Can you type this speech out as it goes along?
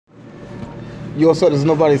Yo, what's up? There's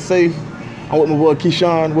nobody safe. I'm with my boy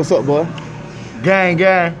Keyshaun. What's up, boy? Gang.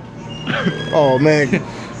 Oh man,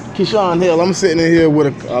 Keyshaun, hell, I'm sitting in here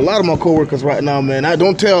with a lot of my coworkers right now, man. I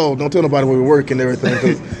don't tell nobody where we work and everything,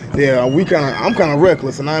 cause yeah, I'm kind of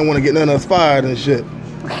reckless, and I ain't want to get none of us fired and shit.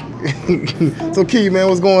 So Key, man,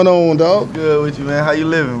 what's going on, dog? Good with you, man. How you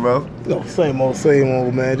living, bro? No, same old,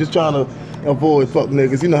 man. Just trying to avoid fuck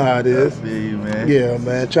niggas. You know how it is. I feel you, man. Yeah,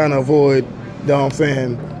 man. Trying to avoid, you know what I'm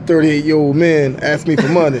saying, 38-year-old men ask me for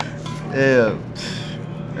money. Yeah.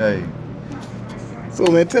 Hey. So,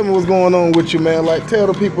 man, tell me what's going on with you, man. Like, tell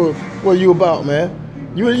the people what you about, man.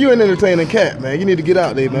 You an entertaining cat, man. You need to get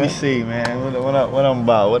out there, man. Let me see, man. What I'm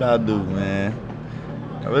about. What I do, man.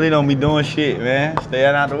 I really don't be doing shit, man.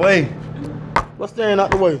 Staying out the way. What's staying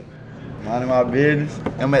out the way? Minding my business.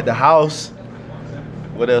 I'm at the house.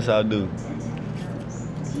 What else I do?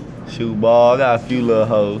 Shoot ball. I got a few little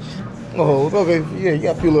hoes. Oh, okay. Yeah, you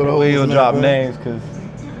got a few little hoes. We don't drop man. names, cause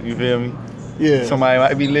you feel me? Yeah. Somebody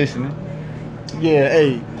might be listening. Yeah.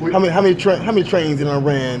 Hey, how many trains you done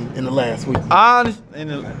ran in the last week? Honest, in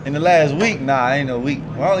the last week, nah, ain't no week.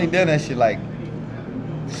 I only done that shit like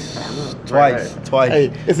twice.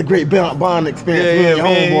 Hey, it's a great bond experience. Yeah, your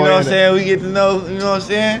man. homeboy, You know what I'm saying? We get to know. You know what I'm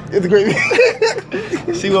saying? It's a great.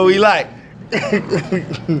 See what we like.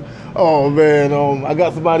 Oh man, I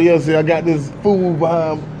got somebody else here. I got this fool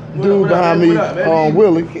behind me,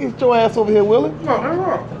 Willie. Get your ass over here, Willie.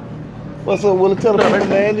 What's up, Willie? Tell the people,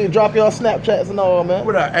 man. You drop your Snapchats and all, man.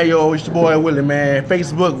 What up? Hey, yo, it's your boy Willie, man.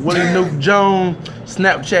 Facebook, Willie Nuke Jones.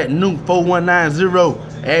 Snapchat,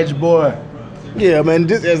 Nuke4190. Add your boy. Yeah, man.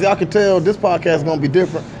 As y'all can tell, this podcast is gonna be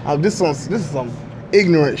different. This is some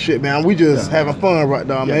ignorant shit, man. We just having fun right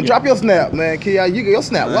now, man. Drop your Snap, man. Key, you get your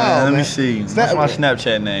Snap. Wow, man. Let me see. What's my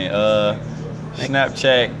Snapchat name?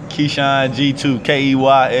 Snapchat Keyshaun G2.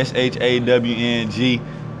 KEYSHAWNG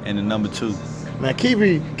and the number 2. Man,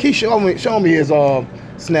 Key showed me his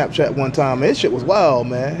Snapchat one time, man. This shit was wild,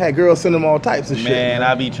 man. Had girls send him all types of shit. Man,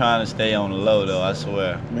 I be trying to stay on the low though, I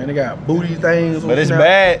swear. Man, they got booty things. But it's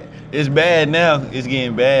bad. It's bad now. It's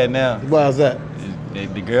getting bad now. Why is that?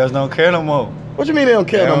 The girls don't care no more. What you mean they don't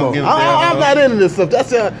care no more? I'm not into this stuff. That's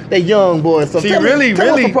they young boys stuff. See, tell really,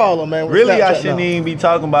 what's the problem, man? Really, I shouldn't even be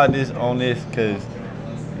talking about this on this, cause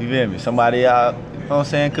you feel me? Somebody out, you know what I'm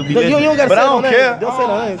saying, could be listening. You don't gotta but say I don't care. Don't say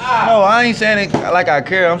no names. No, I ain't saying it like I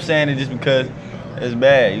care. I'm saying it just because it's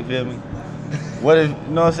bad. You feel me? What if, you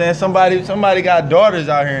know what I'm saying? Somebody got daughters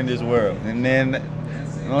out here in this world, and then, you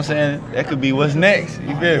know what I'm saying? That could be what's next.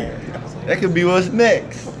 You feel me? That could be what's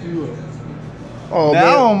next. Oh, now, man.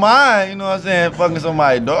 I don't mind, you know what I'm saying, fucking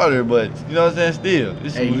somebody's daughter, but you know what I'm saying, still.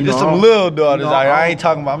 It's some little daughters out here. I'm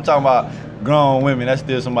talking about grown women. That's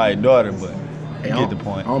still somebody's daughter, but you get the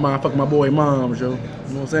point. I don't mind fucking my boy moms, yo. You know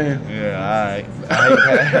what I'm saying? Yeah, alright.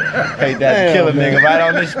 I hate that to kill a nigga right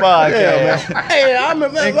on this podcast. Yeah, man. Hey, I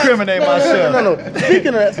remember incriminate myself. No.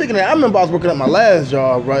 Speaking of that, I remember I was working at my last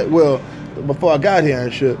job, right? Well, before I got here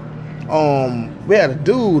and shit. We had a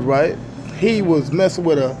dude, right? He was messing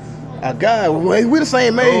with a guy. We the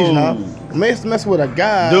same age now. Messing with a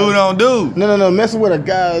guy. Dude on dude. No. Messing with a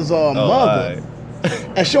guy's mother. Right.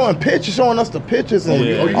 And showing us the pictures and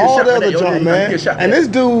Yeah. all the other junk, man. And this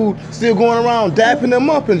dude still going around dapping them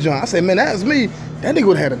up and junk. I said, man, that's me. That nigga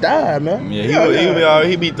would have had to die, man. Yeah,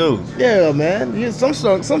 he be through. Yeah, man. Some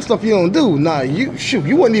stuff you don't do. Nah, you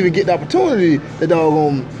wouldn't even get the opportunity to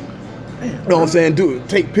doggone. You know what I'm saying?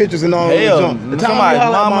 Take pictures and all that junk. The time you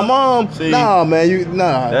holler at my mom, see, nah, man,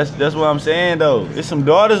 nah. That's what I'm saying though. There's some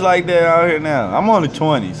daughters like that out here now. I'm only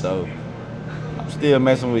 20, so I'm still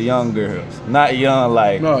messing with young girls. Not young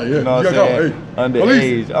like, you know what I'm saying?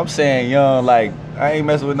 Underage. I'm saying young like, I ain't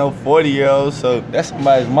messing with no 40-year-olds, so that's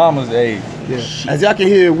somebody's mama's age. Yeah. As y'all can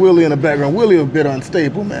hear Willie in the background, Willie a bit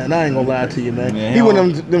unstable, man. I ain't gonna lie to you, man. Yeah, he one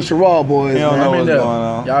of them Sherrod boys, He don't man. know what's going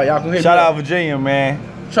on. Y'all can hit Shout out Virginia, man.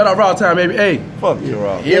 Shout out Raw Time, baby. Hey, fuck you,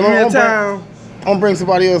 Raw. Every time. I'm gonna bring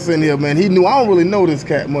somebody else in here, man. I don't really know this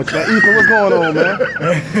cat much, man. Ethan, what's going on, man?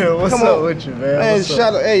 What's up with you, man? Man,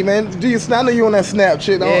 shout out, hey, man. Do you? I know you on that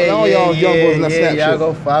Snapchat. All y'all young boys on that Snapchat. Y'all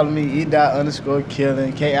go follow me.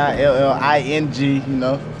 E._killing KILLING. You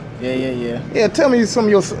know. Yeah. Yeah, tell me some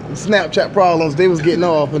of your Snapchat problems. They was getting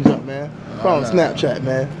off and jump, man. From Snapchat,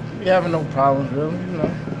 man. We having no problems, really. You know.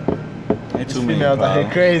 Ain't too many females out here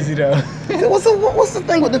crazy though. What's the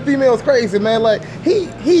thing with the females crazy, man? Like he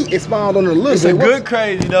expounded on it a little bit. It's a good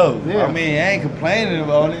crazy though. Yeah. I mean, I ain't complaining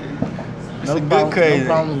about it. It's a good crazy. No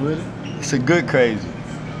problems with it. It's a good crazy.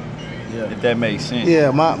 Yeah. If that makes sense. Yeah,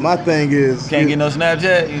 my thing is can't get no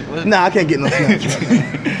Snapchat. Nah, I can't get no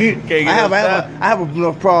Snapchat. Can't get I have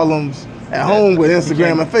enough problems at home with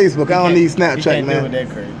Instagram and Facebook. I don't need Snapchat, man. Deal with that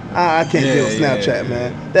crazy. I can't deal with Snapchat,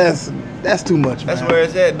 man. That's too much, man. That's where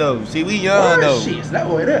it's at, though. See, we young, though. Shit, that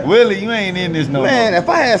way there. Willie, you ain't in this no Man, more. if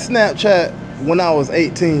I had Snapchat when I was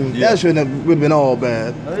 18, that shouldn't have would have been all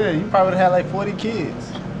bad. Oh yeah, you probably had like 40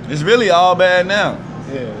 kids. It's really all bad now.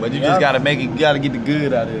 Yeah. But you just gotta make it. You gotta get the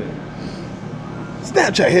good out of it.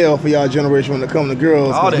 Snapchat hell for y'all generation when it comes to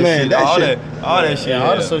girls. All that man, shit. All that shit. Yeah,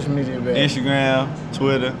 all the social media bad. Instagram,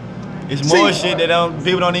 Twitter. It's more shit that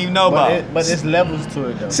people don't even know about. But it's levels to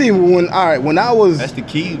it though. See, when I was That's the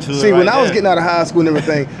key to it. See, when right I was there. getting out of high school and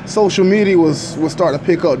everything, social media was starting to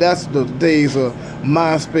pick up. That's the days of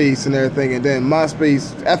MySpace and everything. And then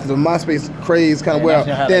MySpace, after the MySpace craze kind of went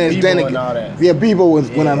out, then Bebo and all that. Yeah, Bebo was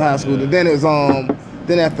when I was in high school. And then it was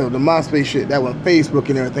then after the MySpace shit, that went Facebook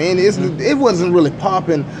and everything. And it wasn't really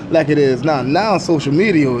popping like it is now. Now social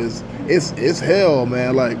media it's hell,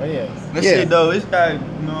 man. Like That shit though, it's got, you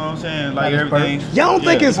know what I'm saying, like everything. Y'all don't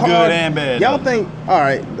think it's hard? Good and bad. Y'all think, all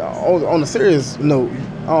right, on a serious note,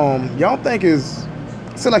 y'all think it's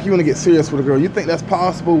like you want to get serious with a girl. You think that's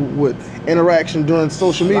possible with interaction during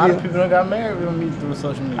social media? A lot of people that got married with me through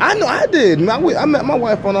social media. I know, I did. I met my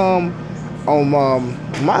wife on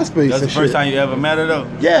MySpace. That's the first time you ever met her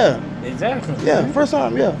though? Yeah. Exactly. Yeah, first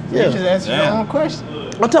time, yeah. You just answered your own question.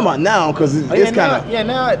 I'm talking about now, because it's kind of...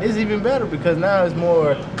 now it's even better because now it's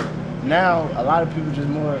more... Now, a lot of people just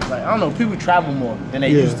more, like, I don't know, people travel more than they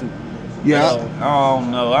used to. Yeah. So, I don't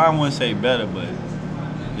know. I wouldn't say better, but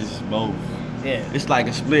it's both. Yeah. It's like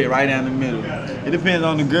a split right down the middle. It depends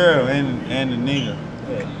on the girl and the nigga.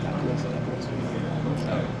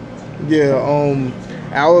 Yeah,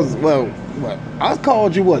 I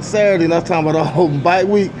called you Saturday and I was talking about the whole bike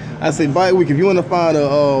week. I say bike week, if you want to find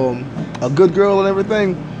a good girl and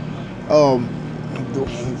everything,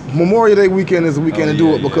 Memorial Day weekend is the weekend to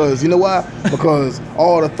do it because you know why? Because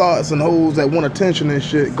all the thoughts and hoes that want attention and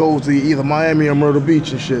shit goes to either Miami or Myrtle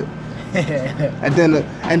Beach and shit. and then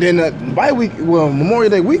the bike week, Memorial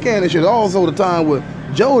Day weekend and shit also the time with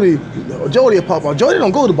Jody will pop out. Jody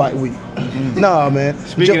don't go to bike week. Nah, man.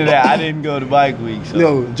 Speaking of that, I didn't go to bike week. So.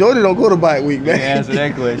 No, Jody don't go to bike week, man. You can answer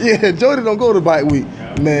that question. Yeah, Jody don't go to bike week.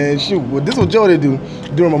 Man, shoot. Well, this is what Jody do.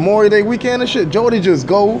 During Memorial Day weekend and shit, Jody just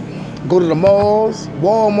go to the malls,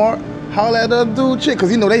 Walmart, holler at the other dude chick.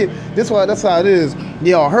 Cause you know that's how it is.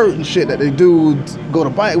 They all hurt and shit that they do go to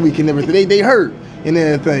bike week and everything. They hurt and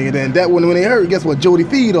everything. And then that when they hurt, guess what? Jody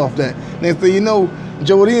feed off that. Next thing you know,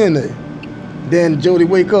 Jody in there. Then Jody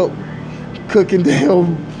wake up cooking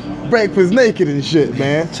damn breakfast naked and shit,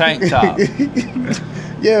 man. Tank top.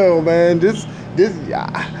 Yo, man, this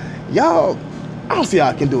y'all, I don't see how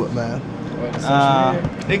I can do it, man.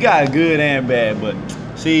 It got good and bad, but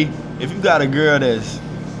see, if you got a girl that's,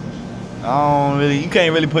 you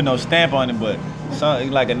can't really put no stamp on it, but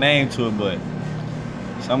something like a name to it, but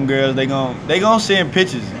some girls they gon' send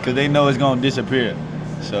pictures because they know it's gonna disappear.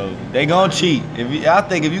 So they gonna cheat. I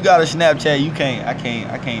think if you got a Snapchat, I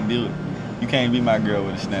can't do it. You can't be my girl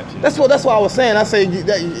with a Snapchat. That's why I was saying. I say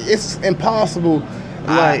that it's impossible.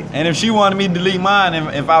 And if she wanted me to delete mine,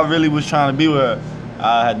 and if I really was trying to be with her,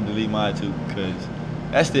 I had to delete mine too, because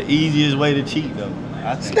that's the easiest way to cheat, though.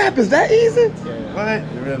 I think. Snap is that easy? Yeah, What?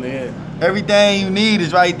 it really is. Everything you need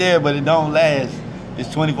is right there, but it don't last.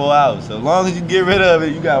 It's 24 hours. So as long as you get rid of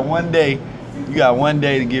it, you got one day. You got one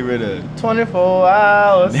day to get rid of it. 24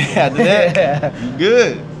 hours. After that, you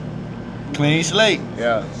good. Clean slate.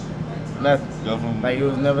 Yeah. Nothing. Go from Like it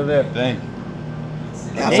was never there. Thank you.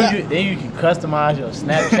 Then you can customize your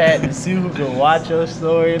Snapchat and see who can watch your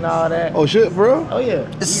story and all that. Oh shit, bro. Oh yeah.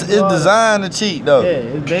 It's designed to cheat though. Yeah,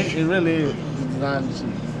 it really is. It's designed to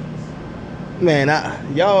cheat. Man,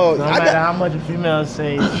 No matter how much a female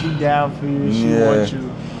say she down for you, she wants you.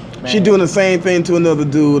 Man, she doing the same thing to another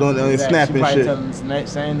dude on Snap and shit. She probably telling the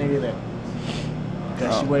same nigga that.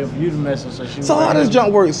 Cause she waiting for you to mess with, So how does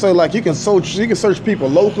junk work? So like you can search people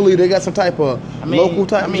locally. They got some type of local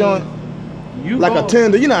type joint. You like a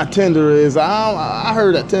Tinder. You know how Tinder is. I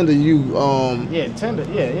heard that Tinder Yeah, Tinder.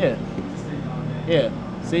 Yeah.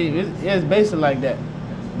 See, it's basically like that,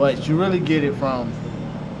 but you really get it from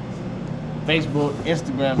Facebook,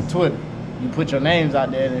 Instagram, Twitter. You put your names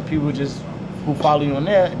out there, and people who follow you on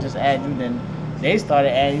there just add you. Then they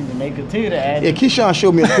started adding, and they continue to add. Yeah, Keyshaun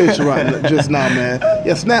showed me a picture right just now, man.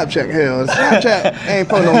 Yeah, Snapchat, hell, Snapchat ain't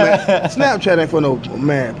for no man. Snapchat ain't for no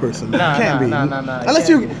married person. Nah, Can't be. Unless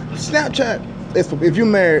Snapchat is for, if you're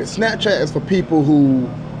married. Snapchat is for people who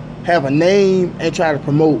have a name and try to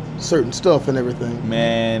promote certain stuff and everything.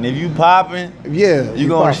 Man, if you popping, yeah, you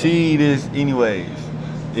gonna see this anyways.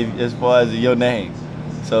 As far as your name,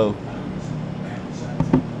 so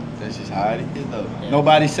that's just how it is though. Yeah.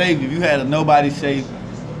 Nobody safe. If you had a nobody safe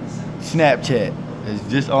Snapchat, it's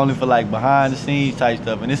just only for like behind the scenes type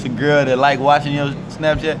stuff, and it's a girl that like watching your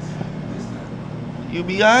Snapchat, you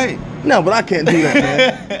be alright. No, but I can't do that,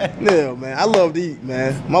 man. No, man. I love to eat,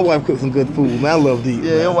 man. My wife cooks some good food, man. I love to eat.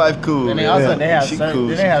 Yeah, your wife cool. And they also they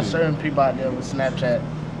have certain people out there with Snapchat.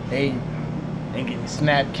 They get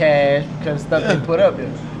Snap cash because stuff they put up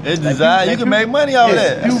there. It's designed. You can make money off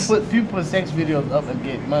that. People put sex videos up and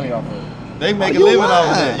get money off of it. They make a living off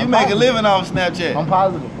of that. You make a living off Snapchat. I'm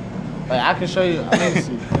positive. Like I can show you.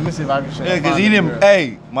 Let me see if I can show you. Yeah, cause he didn't.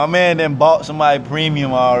 Hey, my man done bought somebody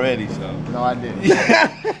premium already. So no, I didn't. He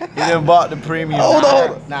done bought the premium. Hold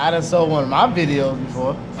on. Now I done sold one of my videos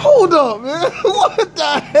before. Hold up, man. What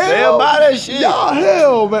the hell? They'll buy that shit. Y'all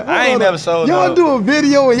hell, man. I ain't never sold. Y'all do a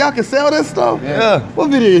video and y'all can sell that stuff? Yeah. What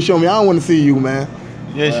video you show me? I don't want to see you, man.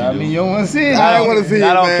 Yes, you do. I mean, you don't want to see it. I ain't want to see it,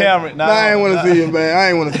 man. Not on camera. I ain't want to see it, man. I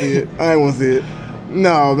ain't want to see it. I ain't want to see it.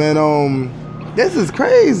 No, man. This is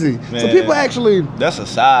crazy. Man, so people actually. That's a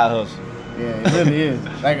side hustle. Yeah, it really is.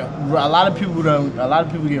 Like a lot of people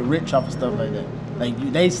get rich off of stuff like that.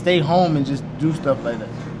 Like they stay home and just do stuff like that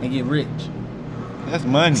and get rich. That's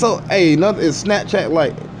money. So hey, nothing is Snapchat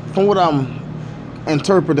like from what I'm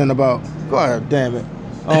interpreting about. God damn it.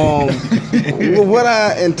 What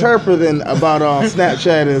I interpreting about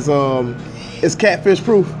Snapchat is catfish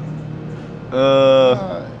proof.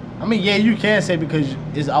 I mean, yeah, you can say because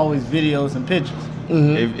it's always videos and pictures.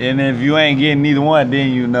 Mm-hmm. If you ain't getting neither one,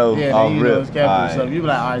 then you know. Yeah, then you know it's catfish. Right. So if you be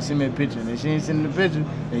like, all right, send me a picture. And if she ain't sending the picture,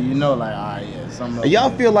 then you know, like, all right, yeah, something.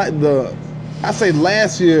 Y'all feel like I say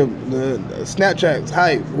last year the Snapchat's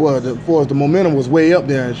hype the momentum was way up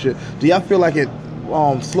there and shit. Do y'all feel like it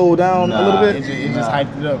slowed down a little bit? It just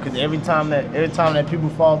hyped it up because every time that people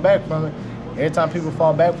fall back from it,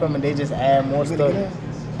 they just add more stuff.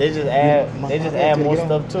 They just add more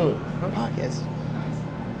stuff to it. Podcast.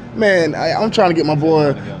 Man, I'm trying to get my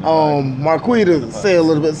boy Marqwei to say a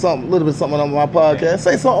little bit something on my podcast.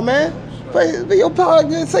 Say something, man. Say your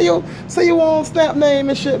podcast. Say your own Snap name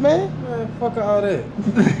and shit, man. Man, fuck all that.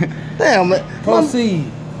 Damn, man.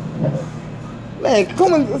 Proceed. Man,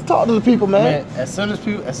 come and let's talk to the people, man. As soon as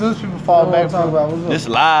people fall back from it, This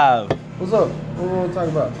live. What's up? What we want to talk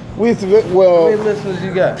about? How Well, many listeners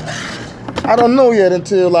you got? I don't know yet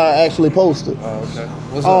until I actually post it. Oh, okay.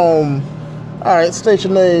 What's up? All right, state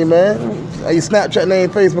your name, man. Your Snapchat name,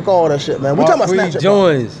 Facebook, all that shit, man. We talking about Snapchat.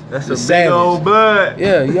 Joins. That's a savage. big old blood.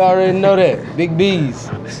 Yeah, you already know that. Big B's.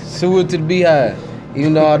 Sewer to the beehive.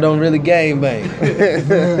 Even though I don't really gangbang.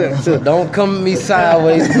 So don't come at me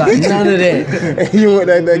sideways like none of that. You want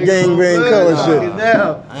that gangbang color shit.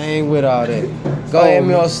 I ain't with all that. Go ahead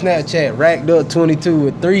me on Snapchat. Racked up 22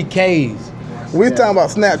 with 3 Ks. We're talking about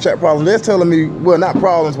Snapchat problems. They're telling me, well, not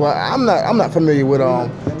problems. Well, I'm not familiar with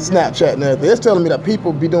Snapchat and everything. They're telling me that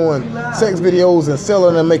people be doing sex videos and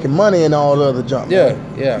selling and making money and all the other junk. Yeah,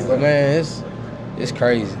 but man, it's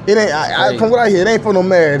crazy. It ain't. From what I hear, it ain't for no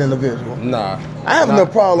married individual. Nah, I have no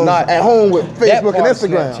problems at home with Facebook and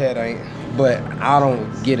Instagram. Snapchat ain't, but I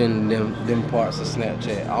don't get in them parts of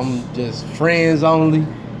Snapchat. I'm just friends only.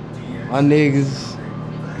 My niggas.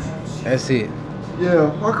 That's it.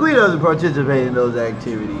 Yeah, Marqwei doesn't participate in those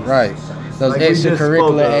activities. Right. Those Like we just extracurricular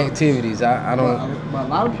spoke of. activities. I don't. But a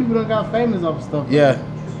lot of people done got famous off of stuff. Yeah.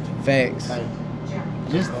 Facts. Like,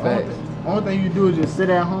 just only thing you do is just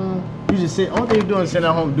sit at home. Only thing you do is sit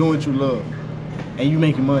at home doing what you love, and you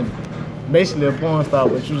making money. Basically a porn star,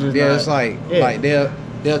 but you just It's like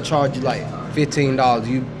they'll charge you like $15.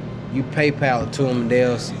 You PayPal it to them, and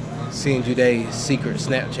they'll send you their secret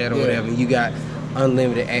Snapchat or whatever. And you got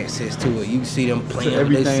unlimited access to it. You can see them playing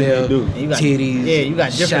with themselves, titties. Yeah, you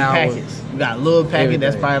got different showers. packets. You got a little packet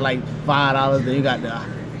that's probably like $5. Then you got the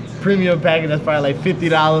premium packet that's probably like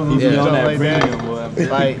 $50 or something like that.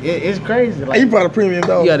 Like it's crazy. Like, You brought a premium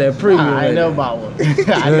though. You got that premium. I ain't never bought one.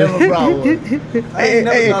 I never brought one. I ain't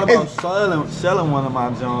never thought about selling one of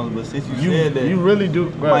my Jones, but since you said that, You really do.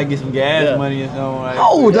 I might get some gas money or something. Like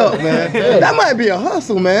Hold up, man. That might be a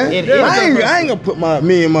hustle, man. It is I ain't gonna put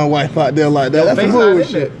me and my wife out there like that. That's some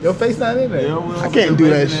bullshit. Your face not in there. I can't do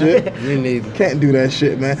that shit. Me neither. Can't do that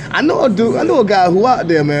shit, man. I know a guy who out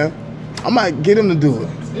there, man. I might get him to do it.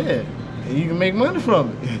 Yeah. And you can make money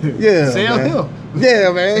from it. Yeah, Sell man. him.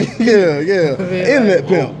 Yeah, man. Yeah. Internet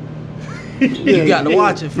pimp. You got to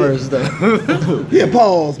watch it first, though. Yeah,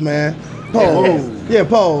 pause, man. Pause. Yeah,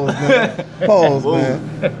 pause, man. Pause,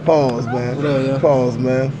 man. Pause, man. What up, yo? Pause,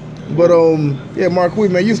 man. But yeah, Marqwei,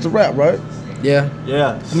 man, used to rap, right? Yeah.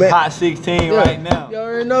 it's Man. hot 16 right now. You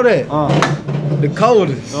already know that. The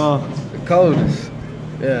coldest. The coldest.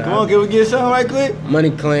 Yeah. Come on, can we get something right quick?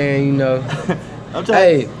 Money Clan, you know. I'm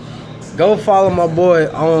trying. Hey, Go follow my boy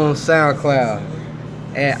on SoundCloud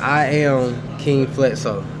at I am King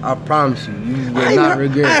Flexo. I promise you, you will not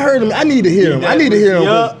regret. I heard him. I need to hear him. I need to hear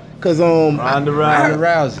him because Ronda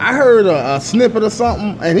Rousey. I heard a snippet or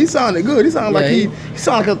something, and he sounded good. He sounded like he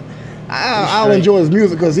sounded like I'll enjoy his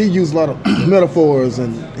music because he used a lot of metaphors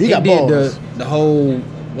and he got did bars. the whole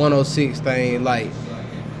 106 thing. Like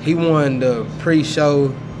he won the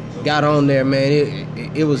pre-show, got on there, man.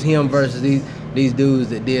 It was him versus these dudes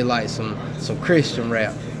that did like some Christian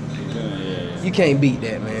rap. You can't beat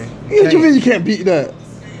that, man. What you mean you can't beat that?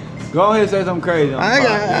 Go ahead and say something crazy.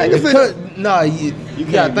 I can say that. No, you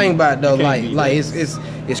gotta think about it though. Like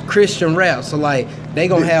it's Christian rap, so like they're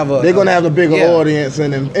gonna have the bigger audience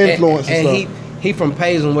and influence and stuff. He from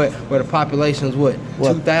Payson where the population is what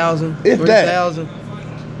 2,000, 3,000,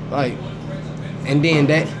 like, and then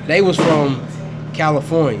they was from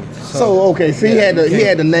California. So okay, so he had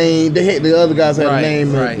the name. The other guys had the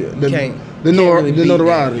name. Right. The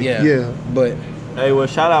notoriety. Yeah. But hey, well,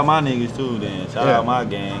 shout out my niggas too. Then shout out my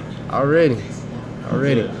gang. Already.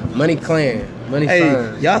 Money Clan. Money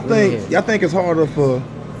Hey, y'all think it's harder for?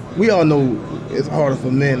 We all know it's harder for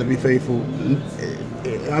men to be faithful.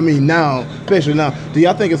 I mean now, especially now. Do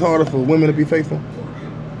y'all think it's harder for women to be faithful?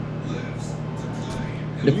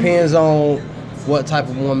 Depends on what type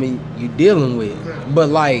of woman you dealing with. But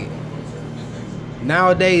like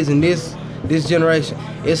nowadays in this generation,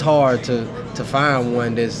 it's hard to find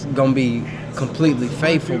one that's gonna be completely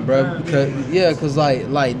faithful, bro. Because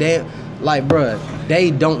bruh,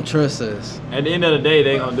 they don't trust us. At the end of the day,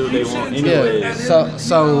 they gonna do what they want anyway. Yeah.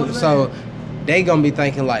 So they gonna be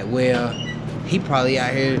thinking like, well, he probably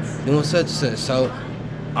out here doing such and such. So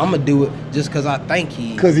I'm gonna do it just because I think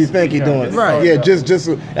he. Because he think he doing it. Right. Yeah. Just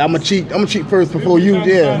I'm gonna cheat first before you.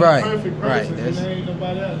 Yeah. Right.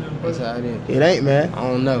 That's how it is. It ain't, man. I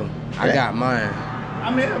don't know. I got mine. I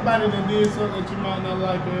mean, everybody that did something that you might not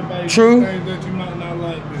like, everybody True. did things that you might not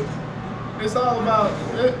like, but it's all about,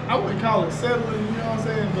 I wouldn't call it settling, you know what I'm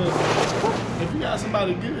saying, but if you got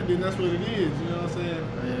somebody good, then that's what it is, you know what I'm saying?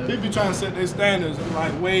 Yeah. People trying to set their standards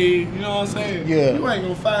like way, you know what I'm saying? Yeah. You ain't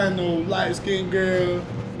gonna find no light-skinned girl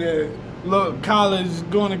that look college,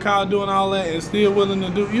 going to college, doing all that, and still willing to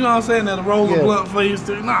do, you know what I'm saying, that'll roll a blunt for you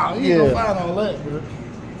still. Nah, you ain't gonna find all that, bro.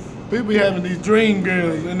 People be having these dream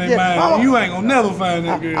girls in their mind. You ain't gonna never find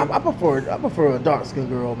that girl. I prefer a dark skinned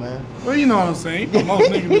girl, man. Well, you know what I'm saying. You know, most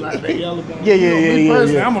niggas be like, they yellow. Me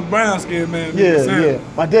personally, I'm a brown skinned man. Yeah.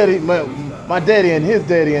 My daddy and his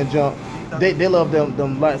daddy and junk, they love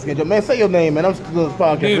them light skinned junk. Man, say your name, man. I'm still doing this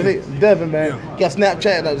podcast. Devin, man. Yeah. Got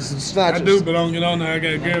Snapchat. I do, but I don't get on there. I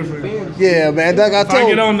got a girlfriend. Yeah, man. If I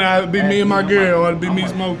get on there, it'd be me and my girl, or it'd be me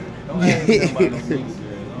smoking.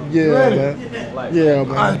 Yeah, man. Yeah, man.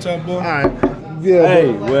 All right, y'all, boy. All right. Yeah.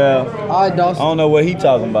 Hey, well, All right, Dawson. I don't know what he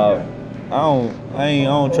talking about. I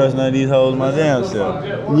don't trust none of these hoes my damn self.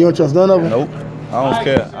 You don't trust none of them? Nope. I don't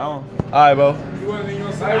care. All right, bro.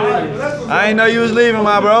 I ain't know you was leaving,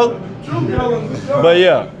 my bro. But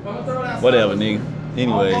yeah, whatever, nigga.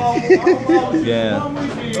 Anyway, yeah.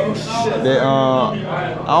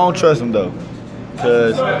 I don't trust them though,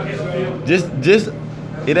 cause just.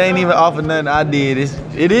 It ain't even off of nothing I did.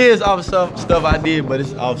 It is off of stuff I did, but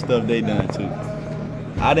it's off stuff they done too.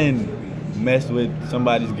 I didn't mess with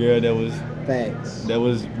somebody's girl that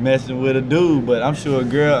was messing with a dude, but I'm sure a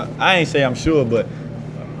girl, I ain't say I'm sure, but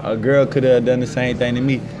a girl could have done the same thing to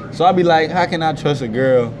me. So I'd be like, how can I trust a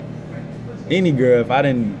girl, any girl, if I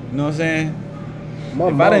didn't, you know what I'm saying?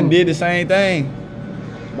 I didn't did the same thing.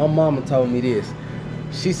 My mama told me this.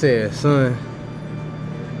 She said, son,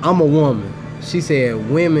 I'm a woman. She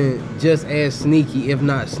said women just as sneaky, if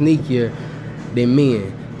not sneakier, than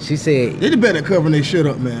men. She said they better covering their shit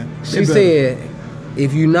up, man. She said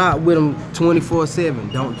if you're not with them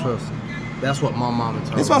 24/7, don't trust them. That's what my mama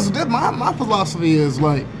told me. That's my philosophy is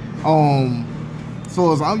like,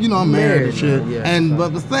 so as I'm married and shit. Yeah,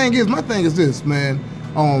 but the thing is, my thing is this, man.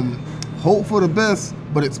 Hope for the best,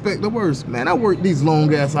 but expect the worst, man. I work these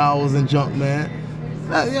long ass hours and junk, man.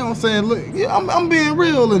 You know what I'm saying? Look, I'm being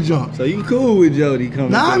real and junk. So you cool with Jody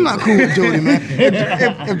coming? Nah, I'm not cool with Jody, man.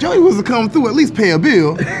 If Jody was to come through, at least pay a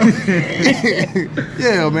bill.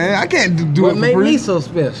 Yeah, man. I can't do it for free. What made me so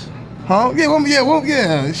special? Huh?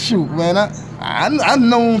 Yeah. Shoot, man. I've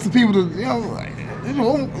known some people to, like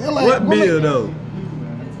what bill though?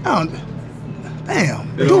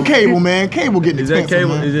 Damn. Do cable, man. Cable getting expensive. Is that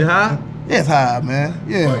cable? Man. Is it high? Yeah, it's high, man.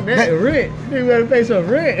 Yeah. Rent. You better pay some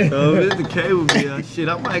rent. So if it's the cable bill, shit,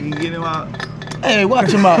 I might can get him out. Hey,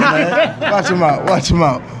 watch him out, man. Watch him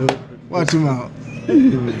out.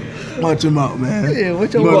 Watch him out, man. Yeah,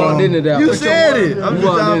 what you walked into that? You said it. I'm just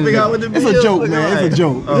trying to figure out what the It's a joke, man. It's a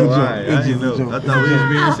joke. Oh, all right. I didn't know. I thought we was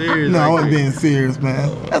being serious. No, I wasn't being serious, man.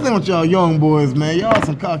 That's what y'all young boys, man. Y'all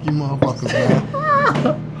some cocky motherfuckers,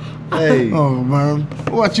 man. Hey. Oh, man.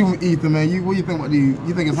 What about you, Ethan, man? What you think about these?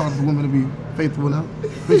 You think it's hard for women to be faithful now?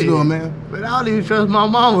 What you doing, man? But I don't even trust my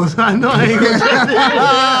mama, so I know I ain't gonna trust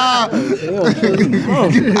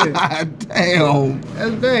her. God damn.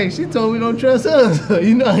 That's the thing. She told me don't trust us.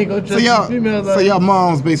 You know I ain't gonna trust females. So y'all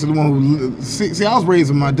mom's basically the one who... See, I was raised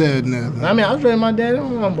with my dad and everything. I mean, I was raised with my dad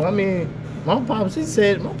and my mom, but I mean, my pop, she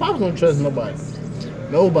said, my pops don't trust nobody.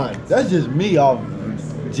 Nobody. That's just me off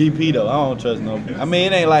GP though. I don't trust nobody. I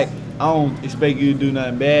mean, it ain't like I don't expect you to do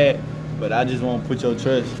nothing bad, but I just won't put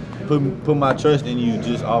my trust in you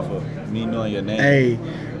just off of me knowing your name. Hey,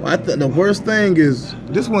 well, the worst thing is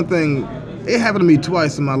this one thing. It happened to me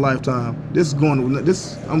twice in my lifetime. I'm going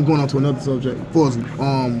on to another subject for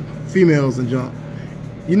females and junk.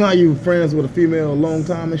 You know how you friends with a female a long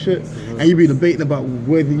time and shit, and you be debating about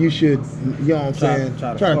whether you should, you know what I'm saying,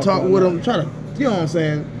 try to talk with them, you know what I'm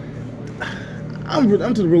saying. I'm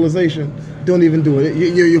to the realization, don't even do it.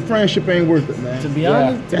 Your friendship ain't worth it, man. To be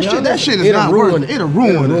honest, that shit is not worth it. It'll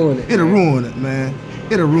ruin it. It'll ruin it, man.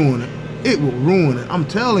 It'll ruin it. It will ruin it. I'm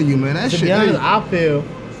telling you, man. That shit. To be honest, I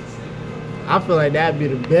feel like that'd be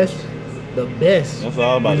the best That's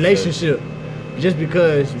all about relationship. Just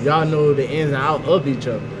because y'all know the ins and outs of each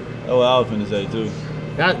other. That's what I was finna say too.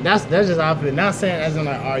 That's just how I feel. Not saying as in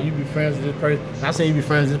like, all right, you be friends with this person. Not saying you be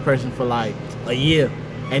friends with this person for like a year,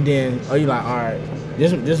 and then you like, all right,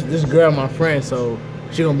 this girl my friend, so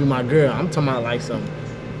she gonna be my girl. I'm talking about like something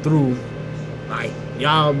through, like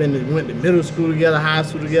y'all went to middle school together, high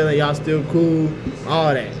school together, y'all still cool,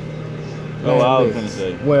 all that. Oh, I was finna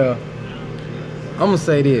say. Well, I'm gonna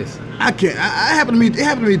say this. I can't. It happened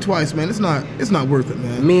to me twice, man. It's not worth it,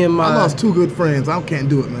 man. I lost two good friends. I can't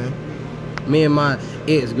do it, man. Me and my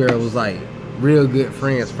ex-girl was like real good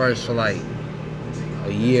friends first for like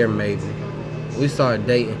a year maybe. We started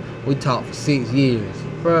dating. We talked for 6 years.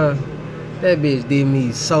 Bruh, that bitch did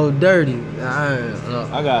me so dirty.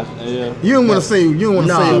 I got yeah. You don't want to say.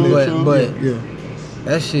 But yeah.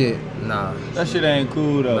 That shit, nah. That shit ain't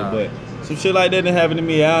cool though. Nah. But some shit like that didn't happen to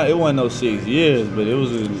me. It wasn't no 6 years, but it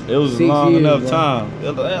was a 6 long years, enough bro. time.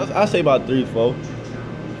 I say about 3, 4.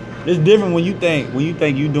 It's different when you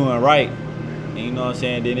think you doing right, and you know what I'm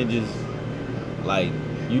saying. Then it just like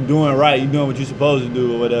you doing right, you doing what you supposed to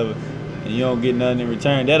do or whatever, and you don't get nothing in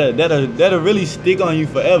return. That'll really stick on you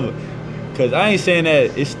forever. Cause I ain't saying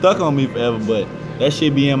that it's stuck on me forever, but that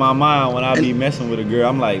shit be in my mind when I be messing with a girl.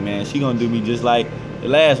 I'm like, man, she gonna do me just like the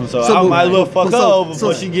last one, so I might as well fuck her over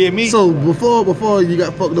before she get me. So before you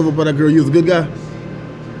got fucked over by that girl, you was a good guy?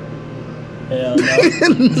 Hell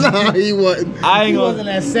no. Nah, he wasn't. He wasn't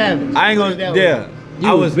that savage. I ain't gonna. Yeah,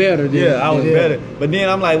 I was better. Yeah, I was better. But then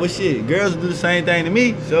I'm like, well, shit, girls do the same thing to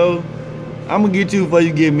me, so I'm gonna get you before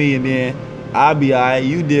you get me, and then I'll be alright.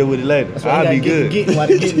 You deal with it later. I'll be good. While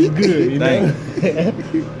the getting is good, you know.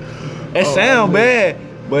 It sound bad,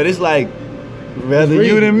 but it's like rather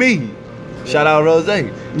you than me. Shout out Rose.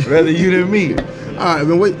 Rather you than me. All right,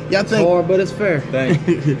 man. Wait, y'all think? It's hard, but it's fair. Thank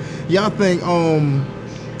you. Y'all think? All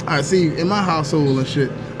right. See, in my household and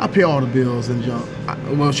shit, I pay all the bills and junk.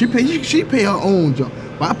 She pay her own junk,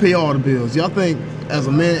 but I pay all the bills. Y'all think, as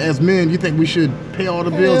men, you think we should pay all the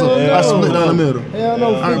bills, or I split down the middle? Hell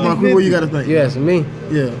no. All right, Marqwei, what you gotta think? You asking me?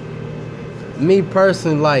 Yeah. Me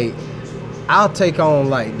personally, like, I'll take on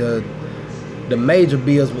like the major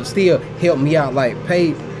bills, but still help me out. Like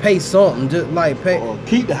pay something, just like pay. Or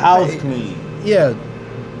keep the house clean. Yeah,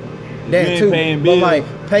 that ain't too. paying But bills. like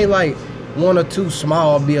pay like 1 or 2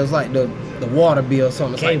 small bills, like the water bill or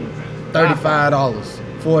something. It's like $35,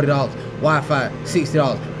 $40, Wi-Fi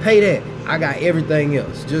 $60. Pay that. I got everything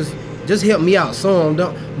else. Just help me out some.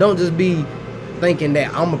 Don't just be thinking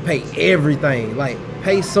that I'm gonna pay everything. Like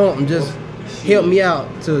pay something. Just help me out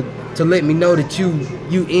to let me know that you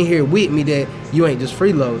in here with me, that you ain't just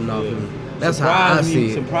freeloading off me. That's how I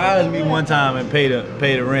see it. Surprise me one time and pay the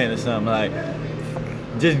rent or something. Like,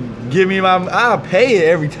 just give me I'll pay it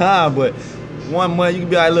every time, but 1 month you can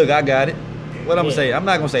be like, look, I got it. What I'm gonna say? I'm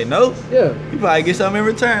not gonna say no. Yeah. You probably get something in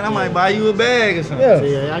return. I might buy you a bag or something. Yeah.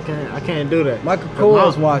 Yeah, I can't do that. Michael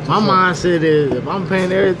Kors watching. My mindset is, if I'm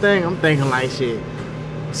paying everything, I'm thinking like, shit,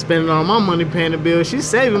 spending all my money paying the bill. She's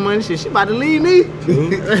saving money. Shit, she about to leave me.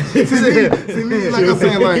 See me, like I'm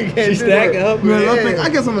saying, like She stacking up. man, I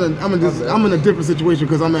guess I'm in a different situation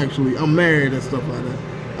because I'm married and stuff like that.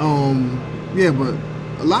 Yeah, but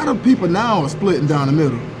a lot of people now are splitting down the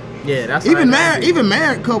middle. Yeah, that's Even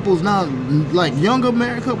married couples now, like younger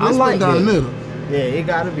married couples, I they like split down that. the middle. Yeah, it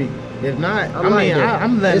gotta be. If not, I'm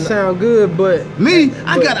letting. It sound good, but I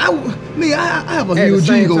have a huge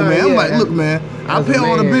ego, man. I'm like, look, man, I pay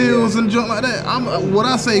all the bills and junk like that. What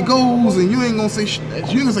I say goes, and you ain't gonna say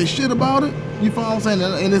shit about it. You follow what I'm saying?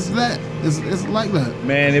 And it's like that.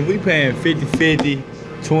 Man, if we paying 50-50,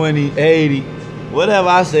 20-80, whatever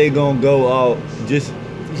I say gonna go off just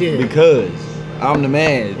because I'm the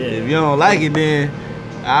man. Yeah. If you don't like it, then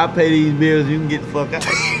I'll pay these bills. You can get the fuck out.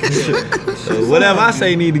 So whatever I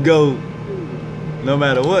say need to go, no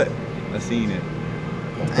matter what. I seen it.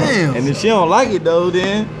 Damn. And if she don't like it though,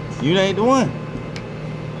 then you ain't the one.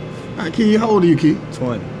 All right, Key, how old are you, Key?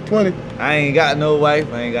 20. 20. I ain't got no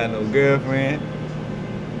wife. I ain't got no girlfriend.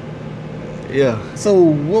 Yeah. So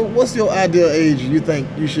what's your ideal age you think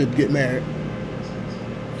you should get married?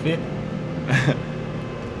 50.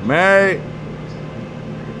 Married?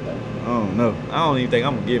 I don't know. I don't even think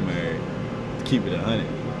I'm gonna get married. Keep it 100.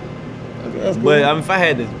 Okay, that's cool. But I mean, if I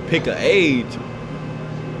had to pick an age,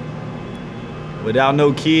 without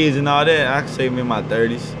no kids and all that, I could say I'm in my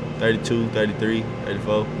 30s, 32, 33,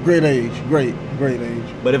 34. Great age. Great age.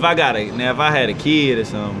 But if I had a kid or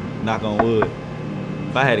something, knock on wood,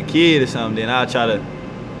 if I had a kid or something, then I'll try to,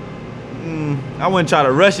 I wouldn't try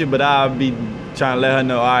to rush it, but I'll be trying to let her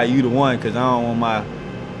know, all right, you the one, because I don't want my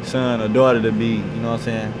son or daughter to be, you know what I'm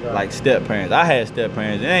saying, like step parents. I had step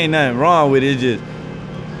parents. There ain't nothing wrong with it. It's just,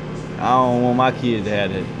 I don't want my kids to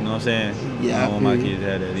have that. You know what I'm saying? Yeah, I don't want my kids to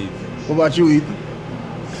have that either. What about you, Ethan?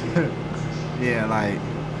 Yeah, like,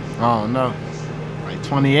 I don't know. Like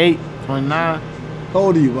 28, 29. How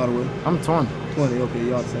old are you, by the way? I'm 20. 20. Okay,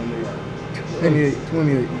 y'all the same age.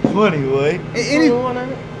 28. 20, boy.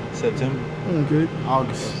 September. Okay.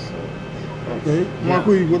 August. Okay.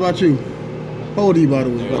 Marqwei, what about you? How old are you, by the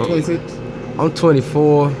way? About 26? I'm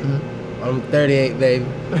 24. I'm 38, baby.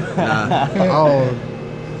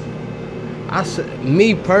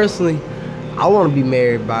 Me personally, I want to be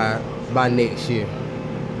married by next year.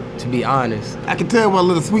 To be honest, I can tell by a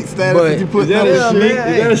little sweet status But that you put Is that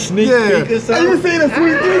a sneak peek or something? Have you seen that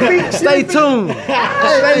sweet stay tuned.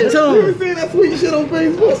 Stay You tuned. seen that sweet shit on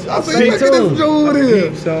Facebook? I said, Stay look at this tuned. dude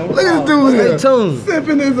here. Look at this dude here. Stay tuned.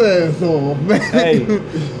 Sipping his ass off, man.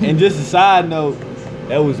 Hey, and just a side note,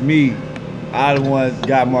 that was me. I the one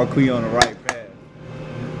got Marqwei on the right path.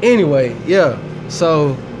 Anyway, yeah.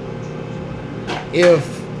 So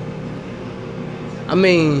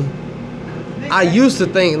I used to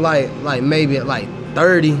think like maybe at like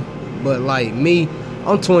 30, but like me,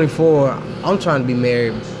 I'm 24. I'm trying to be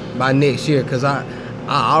married by next year because I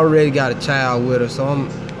already got a child with her, so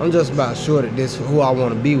I'm just about sure that this is who I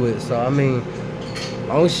want to be with. So I mean, as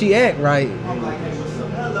long as she act right,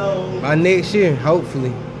 by next year,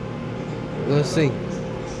 hopefully, we'll see.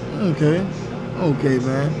 Okay,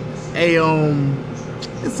 man. Hey,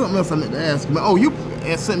 it's something else I meant to ask you, man. Oh, you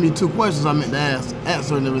sent me 2 questions I meant to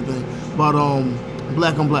answer and everything about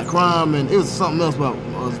black on black crime, and it was something else about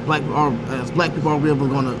as black people are we ever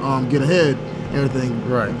gonna get ahead and everything.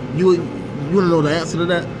 Right. You want to know the answer to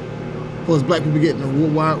that? For us black people getting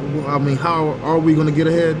how are we gonna get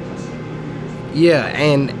ahead? Yeah,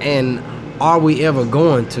 and are we ever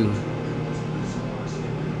going to?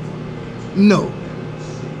 No.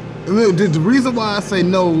 The reason why I say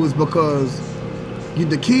no is because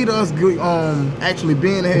the key to us actually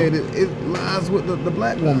being ahead, it lies with the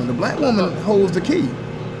black woman. The black woman holds the key.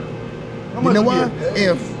 You know why?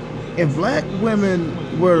 If black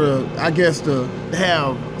women were, I guess, to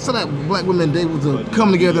have so that black women they was to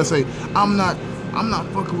come together and say, I'm not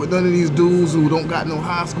fucking with none of these dudes who don't got no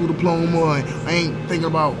high school diploma and ain't thinking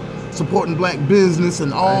about supporting black business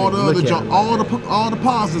and all the other junk, all the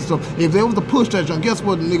positive stuff. If they was to push that junk, guess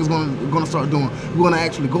what the niggas gonna start doing? We're gonna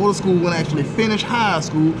actually go to school, we're gonna actually finish high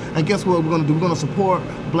school, and guess what we're gonna do? We're gonna support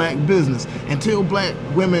black business. Until black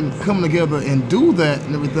women come together and do that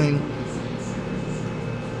and everything,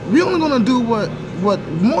 we only gonna do what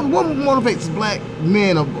motivates black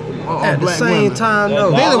men or At black the same women. time,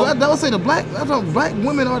 though. I would say black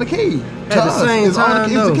women are the key. At the same time,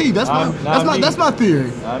 it's though. the key. That's my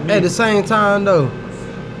theory. At the same time, though,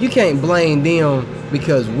 you can't blame them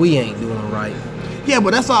because we ain't doing it right. Yeah,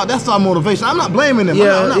 but that's our motivation. I'm not blaming them.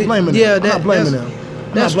 I'm not blaming them. I'm not blaming them.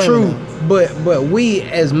 That's true. But we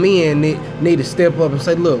as men need to step up and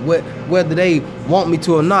say, look, whether they want me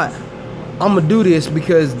to or not, I'm gonna do this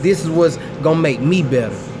because this is what's gonna make me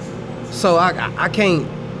better. So I can't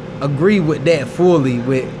agree with that fully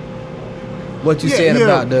with what you said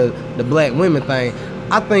about the black women thing.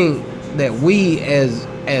 I think that we as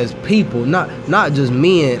people, not just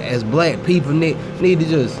men, as black people need to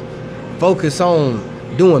just focus on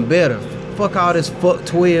doing better. fuck all this fuck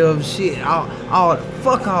 12 shit.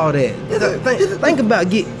 Fuck all that. Think about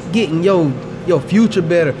getting your future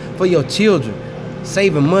better for your children.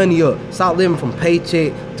 Saving money up. Stop living from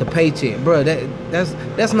paycheck to paycheck, bro.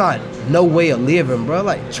 That's not no way of living, bro.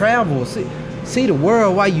 Like travel, see the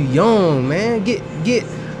world while you young, man. Get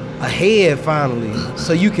ahead finally,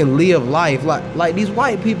 so you can live life like these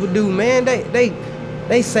white people do, man.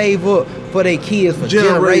 They save up for their kids for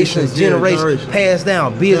generations, pass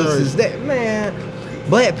down businesses. That man,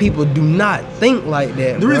 black people do not think like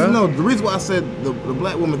that. The reason why I said the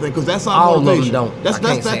black woman thing, because that's our all motivation. All of them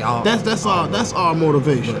don't. That's our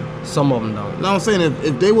motivation. But some of them don't. Now I'm saying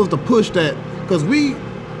if they was to push that, because we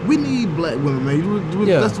need black women, man.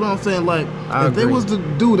 That's what I'm saying. Like if they was to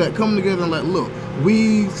do that, come together and like, look,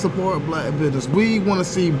 we support black business. We want to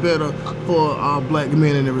see better for our black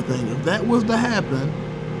men and everything. If that was to happen,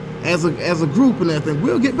 as a group and everything,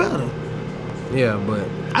 we'll get better. Yeah, but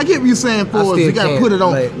I get what you're saying. For us, we gotta put it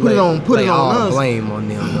on us. Blame on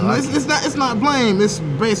them. No, it's not blame. It's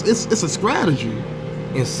a strategy.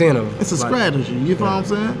 Incentive. It's a strategy. You know what I'm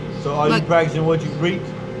saying? So are you practicing what you preach?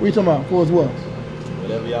 What you talking about? For as what?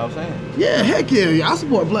 Whatever y'all saying. Yeah, heck yeah. I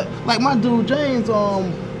support black. Like my dude James.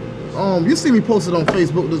 You see me posted on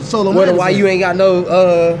Facebook the solo. Wonder why you ain't got no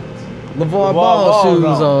LeVar Ball shoes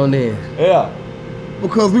on then? Yeah.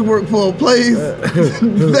 Because we work for a place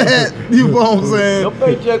that, you know what I'm saying? Your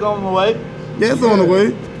paycheck on the way. Yeah, it's on the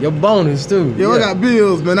way. Your bonus too. Yo, I got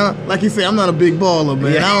bills, man. Like you say, I'm not a big baller,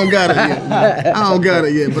 man. Yeah. I don't got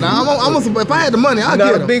it yet. But if I had the money, I'd get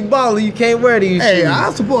them. Not a big baller, you can't wear these shoes. Hey,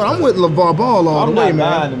 I support. I'm with LeVar Ball all the way, man.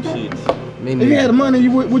 I'm not buying them shits. If you had the money,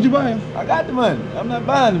 would you buy them? I got the money. I'm not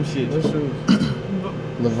buying them shits. What shoes?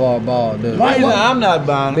 LeVar Ball, dude. Why I'm not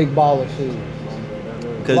buying them? Big baller shoes.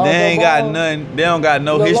 Cause they ain't got nothing. They don't got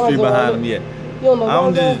no history behind them yet. I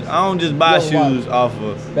don't just buy shoes off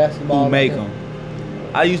of who make them.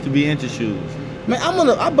 I used to be into shoes. Man,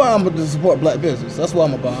 I buy them to support black business. That's why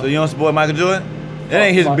I'm gonna buy them. So you don't support Michael Jordan? It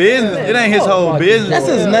ain't his business. It ain't his whole business. That's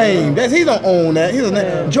his name. He don't own that. His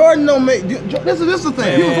name. Jordan don't make. This is the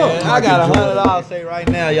thing. Man, I got $100. Say right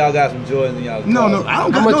now, y'all got some Jordans in y'all. No, I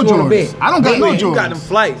don't got no Jordans. I don't got no Jordans. You got them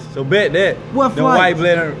flights, so bet that. What them white,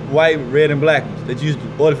 red, and black ones that you used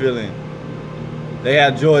to order fill in. They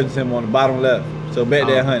had Jordans in on the bottom left. So bet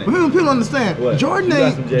that $100. People understand. What? Jordan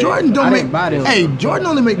don't make. Hey, Jordan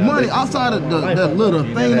only make money outside of that little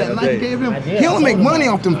thing that Nike gave him. He only make money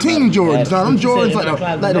off them team Jordans. Now them Jordans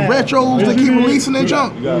like the retros they keep releasing and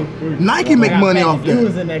junk. Nike make money off that. You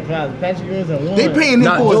was in that class. Patrick, you was in one. They paying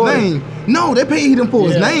him for his name. No, they paying him for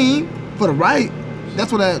his name for the right.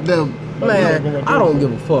 That's what that. Man, I don't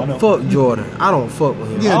give a fuck. Fuck Jordan. I don't fuck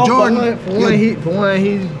with him. Yeah, Jordan. For one,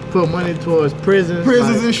 he put money towards prisons.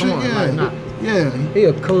 And shit. Yeah. He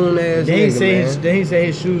a coon ass nigga, man. Then he say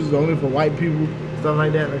his shoes is only for white people, stuff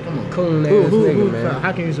like that. Like, come on. Coon ass nigga, man.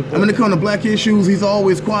 How can you support when it comes to black kid shoes, he's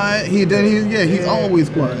always quiet. He's always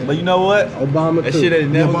quiet. But you know what? Obama that too.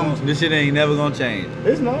 This shit ain't never gonna change.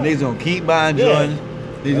 It's not. Niggas gonna keep buying Jordans.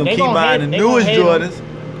 Niggas gonna keep buying the newest Jordans.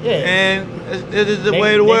 Yeah. And it's just the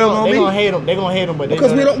way the world gonna be. They gonna hate them, but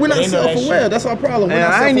because we're not self-aware. That's our problem. And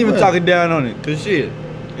I ain't even talking down on it, cause shit.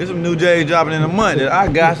 There's some new J's dropping in a month that I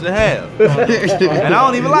got to have. And I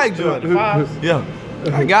don't even like Jordan. Yeah.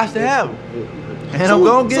 I got to have them. And I'm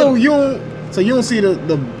gonna get them. So you don't see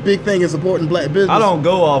the big thing in supporting black business? I don't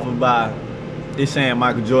go off of by it saying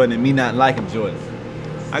Michael Jordan and me not liking Jordan.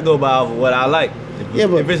 I go by off of what I like.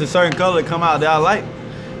 If it's a certain color that come out that I like,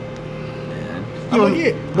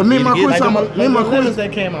 but me and my quiz talking about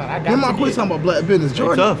talking about black business.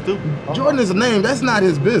 Jordan, tough too. Jordan is a name. That's not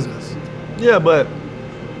his business. Yeah, but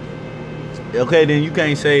okay, then you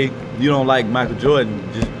can't say you don't like Michael Jordan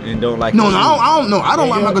and don't like. No, I don't know. I don't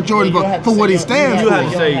like Michael Jordan for what he stands for. You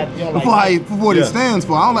have to say for what he stands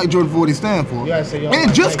for. I don't like Jordan for what he stands for. And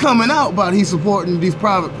it's just coming out about he's supporting these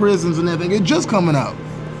private prisons and everything. It's just coming out.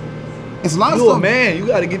 It's a lot of stuff. You a man. You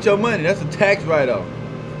got to get your money. That's a tax write-off.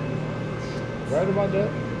 Right about that?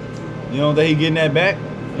 You don't think he getting that back?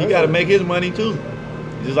 He got to make his money too,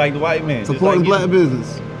 just like the white man. Supporting black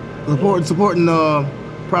business, supporting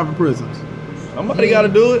private prisons. Somebody got to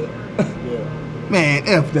do it. Man,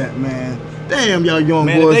 F that, man. Damn, y'all young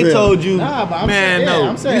man, boys. If they told you,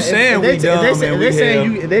 I'm saying we dumb,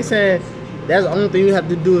 they saying that's the only thing you have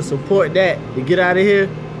to do is support that to get out of here,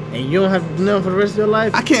 and you don't have to do nothing for the rest of your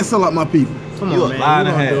life. I can't sell out my people. Come on, man.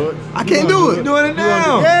 You gonna do it. I can't do it. You doing it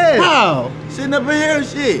now? Yeah. How? Sitting up in here and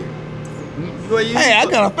shit. Hey, I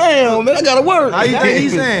got a fam, man. I gotta work. How you think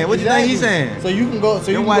he's saying? What you think he's saying? So you can go.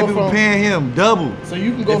 So you them can white go people from, paying him double. So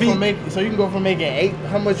you can go from making. So you can go from making 8.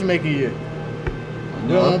 How much you make a year?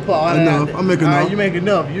 You don't put all that enough. out there. I make All right, enough. you make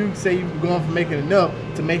enough. You say you going from making enough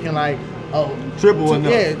to making like triple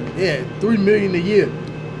enough. Yeah, $3 million a year.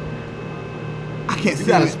 I can't You see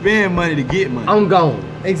gotta it. spend money to get money. I'm gone.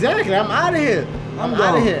 Exactly. I'm out of here. I'm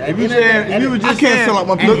out of here. If you saying, if you were just I can't saying, sell out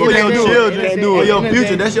my look people. for Can't your do it. children Can't do or it. your At the end of the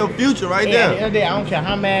future, day- that's your future right At the end there. of the day, I don't care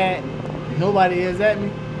how mad nobody is at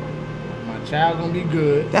me. My child gonna be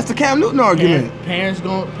good. That's the Cam Newton argument. Parents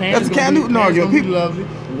gonna That's the Cam Newton parents argument. gonna be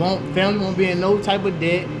lovely. Family won't be in no type of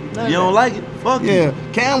debt. None You of don't that. like it? Fuck Yeah, you.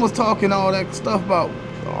 Cam was talking all that stuff about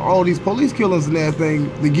all these police killings and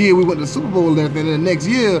everything. The year we went to the Super Bowl and everything, and the next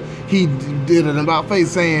year he did an about face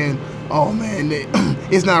saying, "Oh man,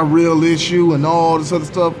 it's not a real issue" and all this other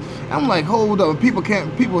stuff. I'm like, hold up, people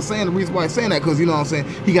are saying the reason why he's saying that because you know what I'm saying,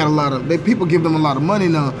 he got a lot of people give them a lot of money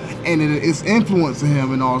now, and it's influencing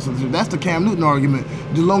him and all this other stuff. That's the Cam Newton argument.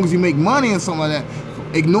 As long as you make money and something like that,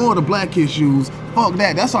 ignore the black issues. Fuck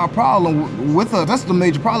that. That's our problem with us. That's the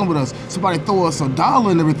major problem with us. Somebody throw us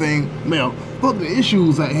 $1 and everything. Man, fuck the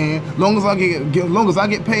issues at hand. Long as I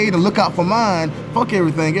get paid and look out for mine. Fuck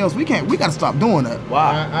everything else. We gotta stop doing that.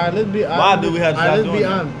 Why? Why do we have to stop let's doing be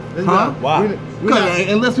that? honest. Let's Huh? be honest. Why? We not-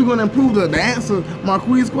 Unless we're gonna improve the answer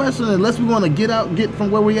Marquis' question, unless we wanna get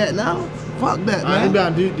from where we at now. Fuck that, All right, let's be man.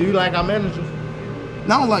 honest. Do you like our manager? I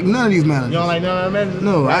don't like none of these You managers. don't like none of our managers?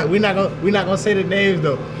 No, Right? We're not gonna say the names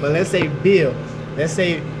though. But let's say Bill. Let's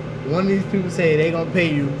say one of these people say they gonna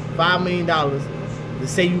pay you $5 million to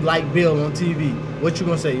say you like Bill on TV. What you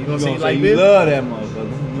gonna say? You gonna say you like you Bill? love that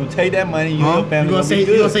motherfucker. You gonna take that money, you and your family You gonna say be you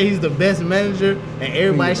good. gonna say he's the best manager and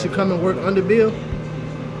everybody should come and work under Bill?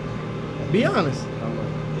 Be honest.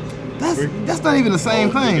 That's not even the same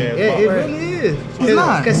thing. It really is. It's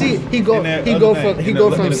not. Cause he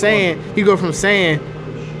go from saying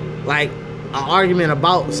like an argument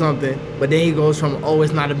about something, but then he goes from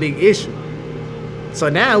it's not a big issue. So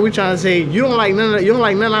now we're trying to say you don't like none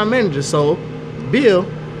of our managers. So Bill,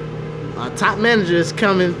 our top manager, is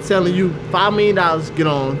coming telling you $5 million get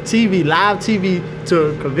on TV, live TV,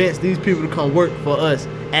 to convince these people to come work for us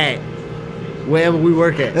at wherever we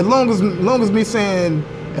work at. As long as me saying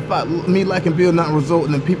me liking Bill not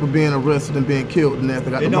resulting in people being arrested and being killed and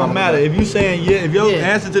everything. It don't matter. If you saying yeah, if your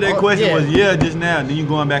answer to that question was yeah just now, then you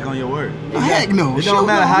going back on your word. Heck no. It don't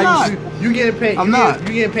matter how you getting paid. I'm not.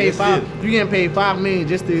 You getting paid Yes, $5 million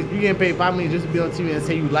just to be on TV and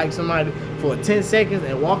say you like somebody for 10 seconds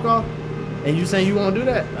and walk off, and you saying you won't do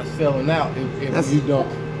that? That's selling out. If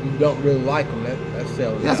you don't really like them, that's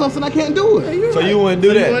selling That's out. something I can't do it. You're So right. you wouldn't do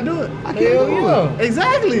So that? You wouldn't do it. I can't do it.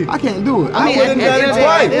 Exactly. I can't do it. I mean, wouldn't at done it the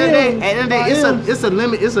twice. end of the day, it's a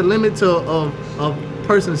limit. It's a limit to a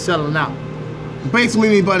person selling out. Basically,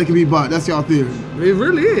 anybody can be bought. That's y'all theory. It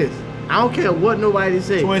really is. I don't care what nobody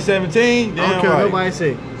say. 2017, I damn don't care right. what nobody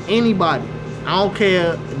say. Anybody. I don't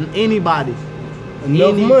care anybody.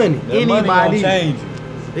 Enough money. That money gonna change you.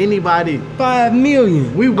 Anybody. $5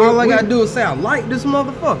 million. We work. All I gotta do is say I like this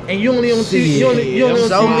motherfucker. And you only on TV. You only on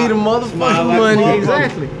Show TV. me the motherfucking Smile like money. a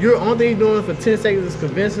Exactly. You're only thing you're doing for 10 seconds is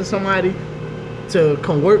convincing somebody to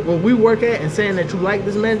come work where we work at and saying that you like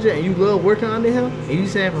this manager and you love working under him, and you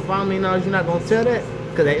saying for $5 million you're not gonna tell that?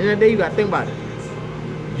 Because at the end of the day, you gotta think about it.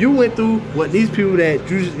 You went through what these people that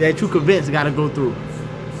you convinced gotta go through.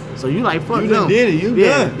 So you like fuck You them. done did it. You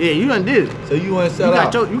done. Yeah, you done did it. So you want to You sell got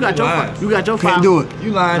out? your Can't five. do it.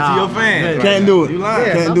 You lying to your fans. right Can't now. do it. You lying.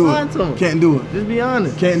 Yeah. Can't stop do lying to 'em. it. Can't do it. Just be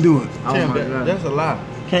honest. Can't do it. Oh Tim, my God. that's a lie.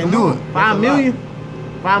 Can't do it. $5 million.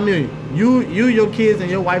 $5 million. You, your kids,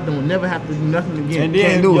 and your wife don't never have to do nothing again. And then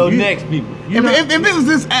Can't do it. your You- next people. If it was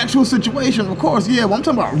this actual situation, of course, yeah. But I'm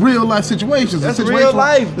talking about real life situations. That's The real situation-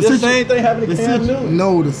 life. the The situ- same thing happened to the Cam situ- Newton.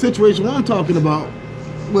 No, the situation I'm talking about.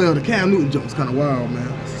 Well, the Cam Newton jump's kind of wild, man.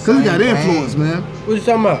 Cause he got Same influence, thing. man. What you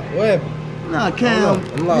talking about? What happened? Nah, Cam.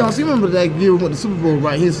 I'm lost. Y'all see, remember that year we went to Super Bowl,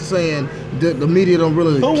 right? He's saying that the media don't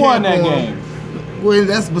really. Who care won that for game? him. Well,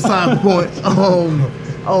 that's beside the point.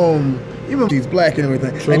 Even he's black and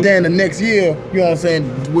everything. True. And then the next year, you know what I'm saying,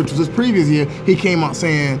 which was this previous year, he came out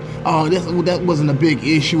saying, "Oh, that wasn't a big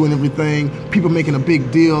issue and everything. People making a big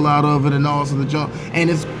deal out of it and all sorts of junk." And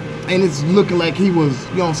it's looking like he was,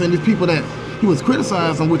 you know what I'm saying, these people that he was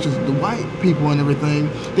criticizing, which is the white people and everything,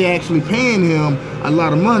 they actually paying him a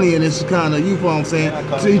lot of money, and it's kind of, you know what I'm saying.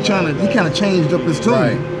 So he kind of changed up his tune.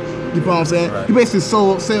 Right. You know what I'm saying? Right. He basically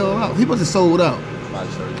sold out. He basically sold out.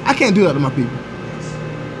 I can't do that to my people.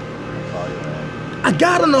 I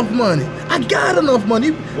got enough money.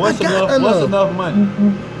 What's enough money?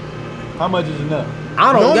 How much is enough?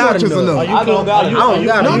 I don't No got much is enough. enough. I don't got enough. I don't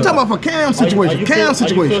got No, I'm enough. talking about for Cam's situation. Cam's Are you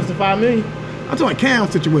situation. close to $5 million? I'm talking about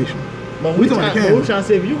Cam's situation. But We we talking trying Cam. to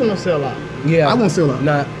say if you gonna sell out. Yeah, I won't sell out.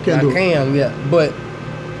 Not Can't do it. Cam, yeah, but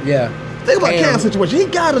yeah. Think about Cam's situation. He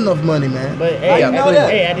got enough money, man. But hey, at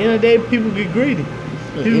the end of the day, people get greedy.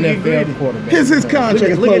 People get greedy. His contract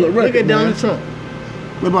is public record. Look at Donald Trump.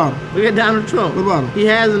 What about him? Look at Donald Trump. What about him? He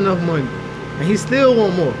has enough money, and he still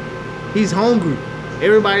want more. He's hungry.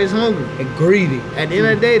 Everybody's hungry and greedy. At the end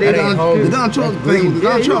of the day, they don't. The Donald Trump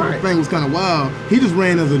thing was kind of wild. He just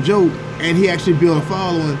ran as a joke, and he actually built a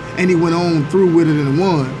following, and he went on through with it and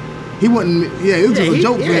won. He wasn't. Yeah, it was just a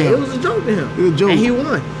joke for him. It was a joke to him. It was a joke, and he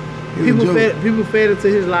won. People fed into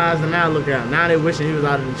his lies, and now look out. Now they wishing he was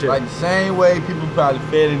out of the chip. Like the same way people probably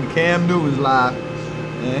fed into Cam Newton's lie.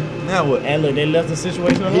 And now what? And look, they left the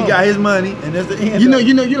situation alone. He got his money, and that's the end. You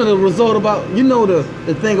know the result about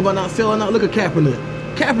the thing about not selling out. Look at Kaepernick.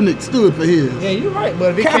 Kaepernick stood for his. Yeah, you're right,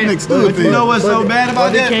 but if Kaepernick stood for his. You know what's so bad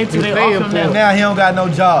about that? Came to now he don't got no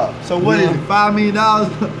job. So what is it? $5 million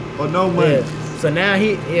or no money? Yeah. So now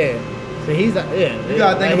So he's You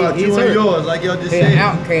gotta think about you and yours, like y'all just said.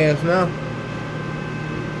 Outcast now.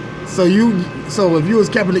 So if you was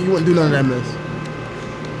Kaepernick, you wouldn't do none of that mess.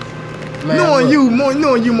 Man, knowing you,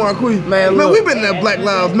 Marqwei. Man, we been in that Black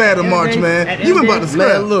Lives Matter march, man. You been about to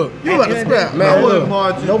scrap. You about to scrap. Man, look.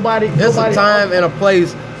 Nobody. There's a time and a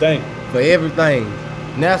place for everything.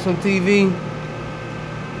 National TV.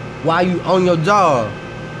 While you on your job,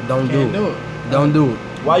 don't do it. Don't do it.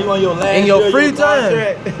 While you on your last in your free time,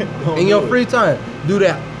 in your free time, do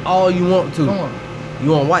that all you want to. Come on.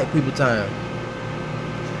 You on white people time.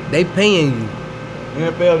 They paying you.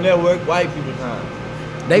 NFL Network, white people time.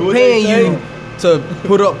 They paying you to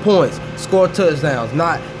put up points, score touchdowns,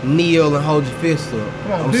 not kneel and hold your fist up.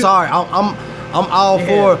 I'm sorry. I'm all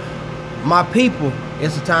for my people.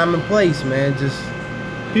 It's a time and place, man. Just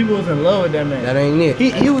people was in love with that man. That ain't it.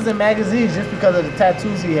 He was in magazines just because of the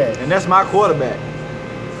tattoos he had. And that's my quarterback.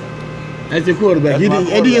 That's your quarterback. You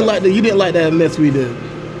didn't like that mess we did.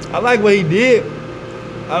 I like what he did.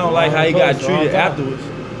 I don't like how he got treated afterwards.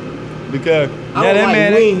 Because that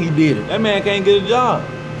man he did it. That man can't get a job.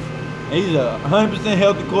 And he's a 100%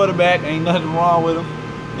 healthy quarterback. Ain't nothing wrong with him.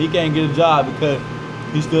 He can't get a job because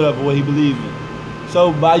he stood up for what he believed in.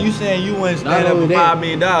 So by you saying you wouldn't stand up for $5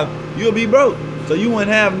 million, you'll be broke. So you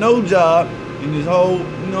wouldn't have no job in this whole,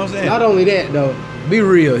 you know what I'm saying? Not only that though, be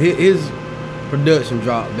real. His production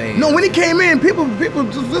dropped bad. No, when he came in, people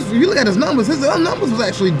just you look at his numbers. His numbers was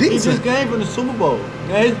actually decent. He just came from the Super Bowl.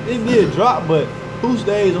 Yeah, it did drop, but who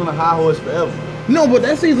stays on the high horse forever? No, but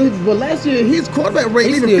that season, but last year his quarterback rate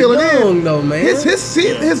didn't even feel it in. Though, man. His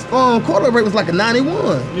quarterback rate was like a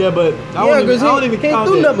 91. Yeah, but I don't even can't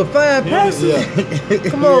do nothing but 5 passes. Yeah.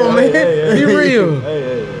 Come on, man. Be real.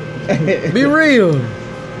 Hey. Be real.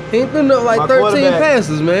 He ain't threw nothing like 13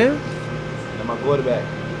 passes, man. And my quarterback.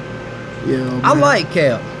 Yeah, man. I like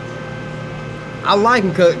Cap. I like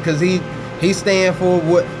him because he stand for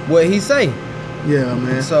what he say. Yeah,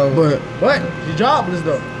 man. So, but he's jobless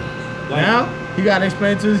though. Now he gotta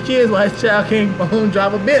explain to his kids why his child can't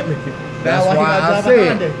drive a Bentley. That's why I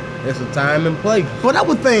said it's a time and place. But I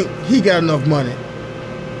would think he got enough money.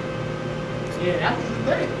 Yeah, that's the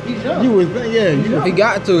thing. He's young. You would think, yeah. He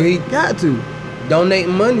got to. He got to.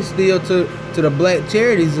 Donating money still to the black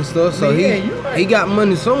charities and stuff. So he got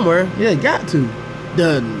money somewhere. Yeah, got to.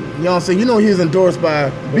 You know what I'm saying? You know he was endorsed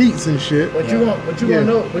by Beats and shit. But you gonna know. You gonna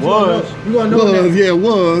know. It was.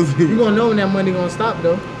 You gonna know when that money gonna stop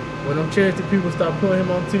though. When them charity people start putting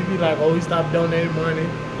him on TV, like, oh, he stopped donating money.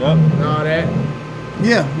 Yep. And all that.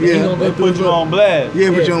 Yeah. They put you on blast.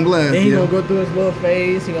 Yeah, put you on blast. Then he gonna go through his little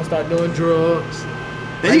phase. He gonna start doing drugs.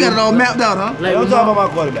 Then he got it all mapped out, huh? Like I'm talking about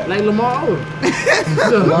my quarterback. Like Lamar Odom.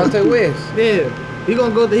 Devontae West. Yeah. He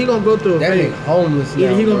gonna go through a that phase. Nigga homeless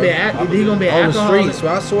now. He gonna be on the streets.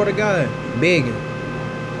 I swear to God, begging.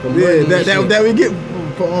 Yeah, that we get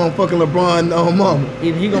for fucking LeBron mama.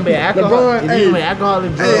 Either he gonna be alcoholic. He gonna be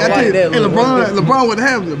alcoholic. Hey, I tell you, and LeBron wouldn't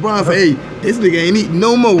have it. LeBron say, "Hey, this nigga ain't eating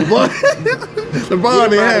no more, boy." LeBron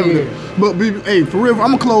ain't having it. But hey, for real,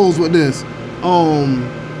 I'm gonna close with this.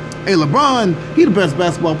 Hey, LeBron, he the best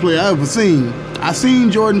basketball player I ever seen. I seen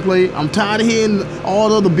Jordan play. I'm tired of hearing all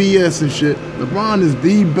the other BS and shit. LeBron is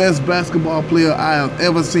the best basketball player I have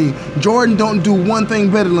ever seen. Jordan don't do one thing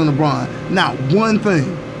better than LeBron. Not one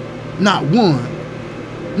thing. Not one.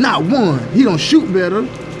 Not one. He don't shoot better.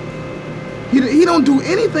 He don't do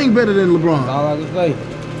anything better than LeBron. All I can say.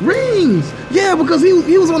 Rings. Yeah, because he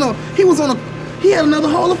had another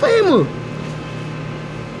Hall of Famer.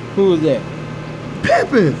 Who was that?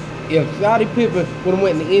 Pippen. If Scottie Pippen would have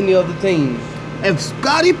went to any other team. If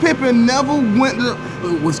Scottie Pippen never went to,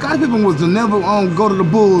 when Scottie Pippen was to never go to the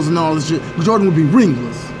Bulls and all this shit, Jordan would be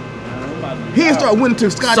ringless. He didn't start winning till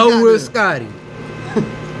Scottie. So would Scottie.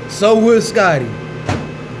 So would Scottie.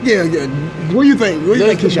 Yeah. What do you think? What do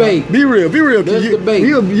you think, debate. Keyshaun? Be real. Let's debate.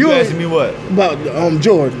 You asking me what? About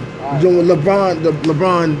Jordan.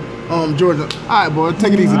 LeBron, Jordan. All right, boy,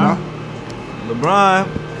 take it easy now. LeBron,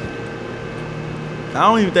 I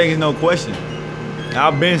don't even think it's no question.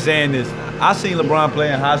 I've been saying this. I seen LeBron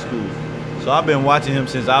play in high school, so I've been watching him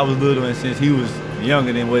since I was little and since he was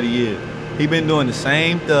younger than what he is. He been doing the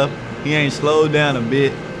same stuff. He ain't slowed down a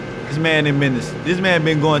bit. This man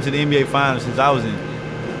been going to the NBA Finals since I was in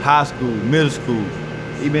high school, middle school.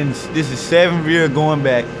 This is 7th year going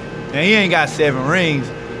back, and he ain't got 7 rings.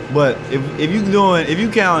 But if you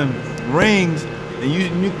counting rings, then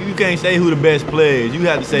you can't say who the best player is. You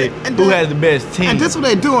have to say who has the best team. And that's what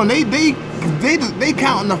they're doing. They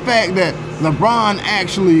counting the fact that LeBron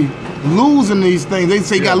actually losing these things. They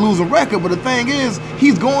say he got a losing record, but the thing is,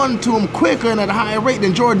 he's going to them quicker and at a higher rate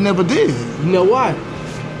than Jordan ever did. You know why?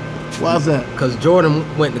 Why is that? Because Jordan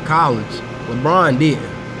went to college. LeBron didn't.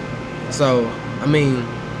 So, I mean,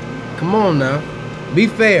 come on now. Be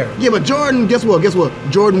fair. Yeah, but Jordan, guess what?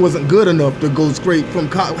 Jordan wasn't good enough to go straight from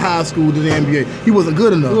high school to the NBA. He wasn't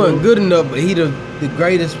good enough. He wasn't good enough, but he the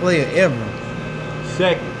greatest player ever.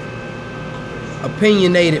 Second.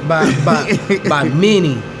 Opinionated by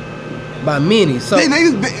many. By many. So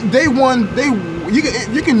they won.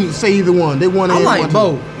 You can say either one. They won. I like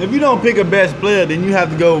both. If you don't pick a best player, then you have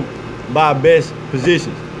to go by best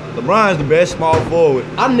positions. LeBron's the best small forward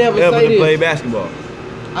ever to play basketball.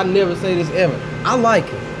 I never say this ever. I like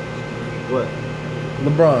him. What?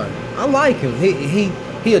 LeBron. I like him. He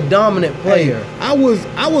a dominant player. Hey, I was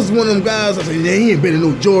one of them guys. I said, yeah, he ain't better than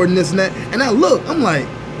no Jordan, this and that. And I look, I'm like,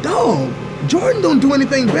 dog, Jordan don't do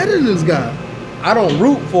anything better than this guy. I don't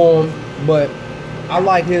root for him, but I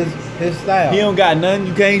like his style. He don't got nothing.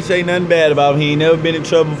 You can't say nothing bad about him. He ain't never been in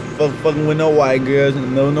trouble for fucking with no white girls,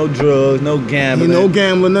 no drugs, no gambling. No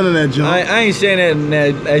gambling, none of that junk. I ain't saying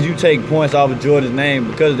that as you take points off of Jordan's name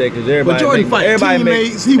because of that, because everybody. But Jordan fight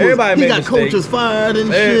teammates. He got mistakes. coaches fired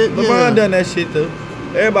and shit. LeBron done that shit too.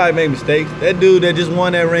 Everybody make mistakes. That dude that just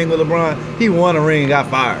won that ring with LeBron, he won a ring and got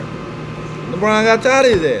fired. LeBron got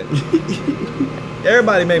tired of his ass.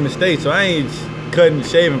 Everybody made mistakes, so I ain't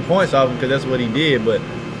shaving points off him because that's what he did, but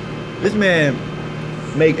this man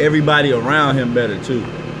make everybody around him better too.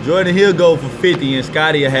 Jordan, he'll go for 50 and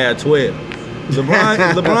Scotty will have 12.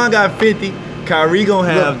 LeBron got 50, Kyrie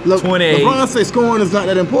gonna have 28. LeBron say scoring is not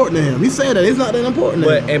that important to him. He said that it's not that important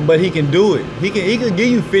to him. But he can do it. He can give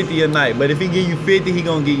you 50 a night, but if he give you 50, he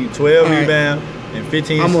gonna give you 12 rebounds and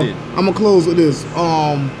 15 assists. I'm gonna close with this.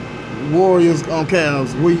 Warriors on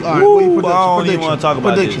Cavs. What you I don't even want to talk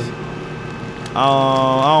about this.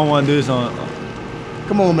 I don't want to do this on.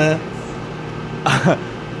 Come on, man.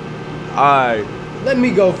 Alright. Let me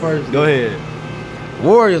go first. Go ahead.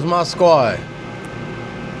 Warriors, my squad.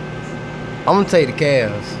 I'm gonna take the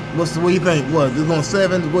Cavs. What do you think? What? They're going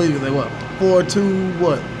 7? What do you think? What? 4-2?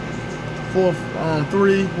 What?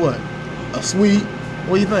 4-3? What? A sweep?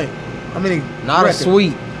 What do you think? I mean, not a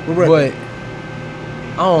sweep, but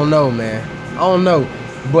I don't know, man. I don't know,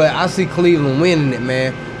 but I see Cleveland winning it,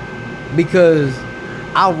 man, because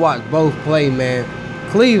I watched both play, man.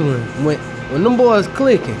 Cleveland, when them boys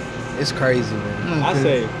clicking, it's crazy, man. I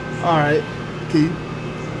say, all right, Keith.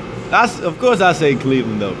 Of course, I say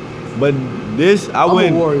Cleveland though, but this I'm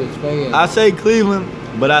a Warriors fan. I say Cleveland,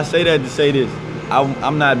 but I say that to say this: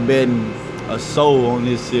 I'm not betting a soul on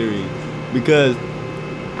this series because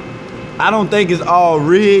I don't think it's all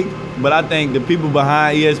rigged, but I think the people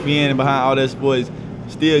behind ESPN and behind all that sports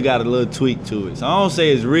still got a little tweak to it. So I don't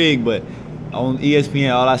say it's rigged, but on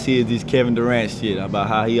ESPN, all I see is this Kevin Durant shit about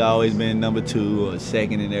how he always been number 2 or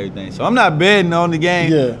 2nd and everything. So I'm not betting on the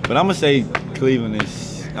game, but I'm gonna say Cleveland is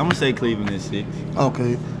 6.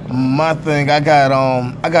 Okay, my thing, I got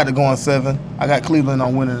to go on 7. I got Cleveland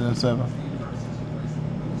on winning in 7.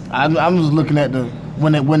 I'm just looking at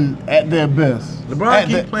when at their best. LeBron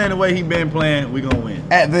keep playing the way he been playing, we gonna win.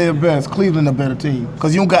 At their best, Cleveland a better team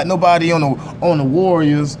because you don't got nobody on the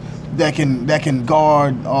Warriors that can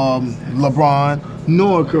guard LeBron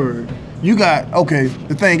nor Curry. You got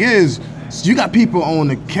the thing is you got people on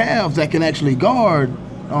the Cavs that can actually guard.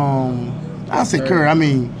 I say Curry. I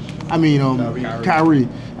mean Kyrie.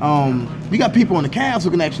 You got people on the Cavs who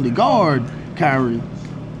can actually guard Kyrie.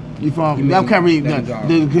 You follow me? Kyrie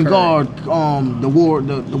they can guard the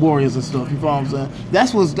Warriors and stuff. You follow what I'm saying?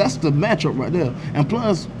 That's the matchup right there. And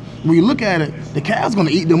plus, when you look at it, the Cavs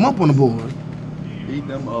gonna eat them up on the board. Eat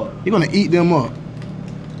them up. You're gonna eat them up.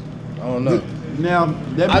 I don't know. Now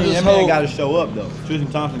that man got to show up though. Tristan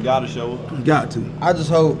Thompson got to show up. Got to. I just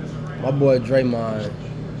hope my boy Draymond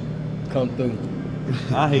come through.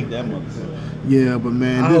 I hate that motherfucker. Yeah, but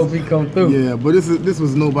man, I hope he come through. Yeah, but this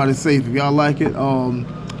was Nobody Safe. If y'all like it,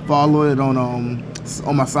 follow it on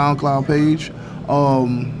my SoundCloud page,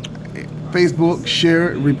 Facebook,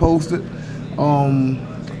 share it, repost it,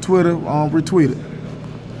 Twitter, retweet it.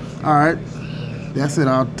 All right, that's it.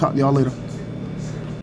 I'll talk to y'all later.